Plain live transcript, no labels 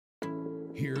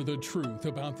Hear the truth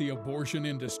about the abortion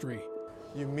industry.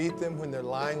 You meet them when they're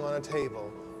lying on a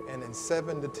table, and in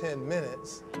 7 to 10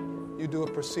 minutes, you do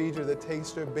a procedure that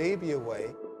takes their baby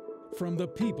away. From the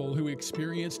people who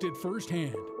experienced it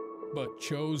firsthand, but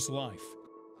chose life.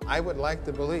 I would like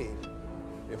to believe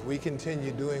if we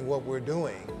continue doing what we're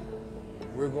doing,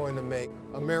 we're going to make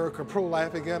America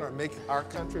pro-life again, or make our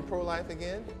country pro-life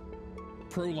again.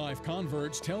 Pro-life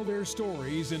converts tell their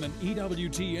stories in an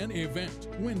EWTN event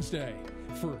Wednesday.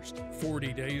 First,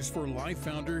 40 Days for Life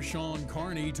founder Shawn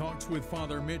Carney talks with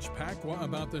Father Mitch Pacwa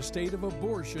about the state of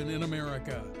abortion in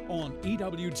America on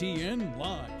EWTN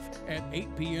Live at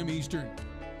 8 p.m. Eastern.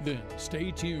 Then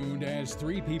stay tuned as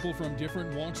 3 people from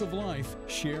different walks of life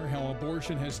share how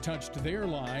abortion has touched their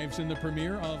lives in the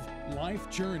premiere of Life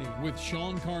Journey with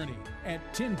Shawn Carney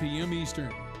at 10 p.m.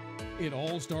 Eastern. It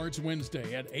all starts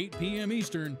Wednesday at 8 p.m.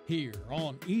 Eastern here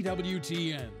on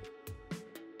EWTN.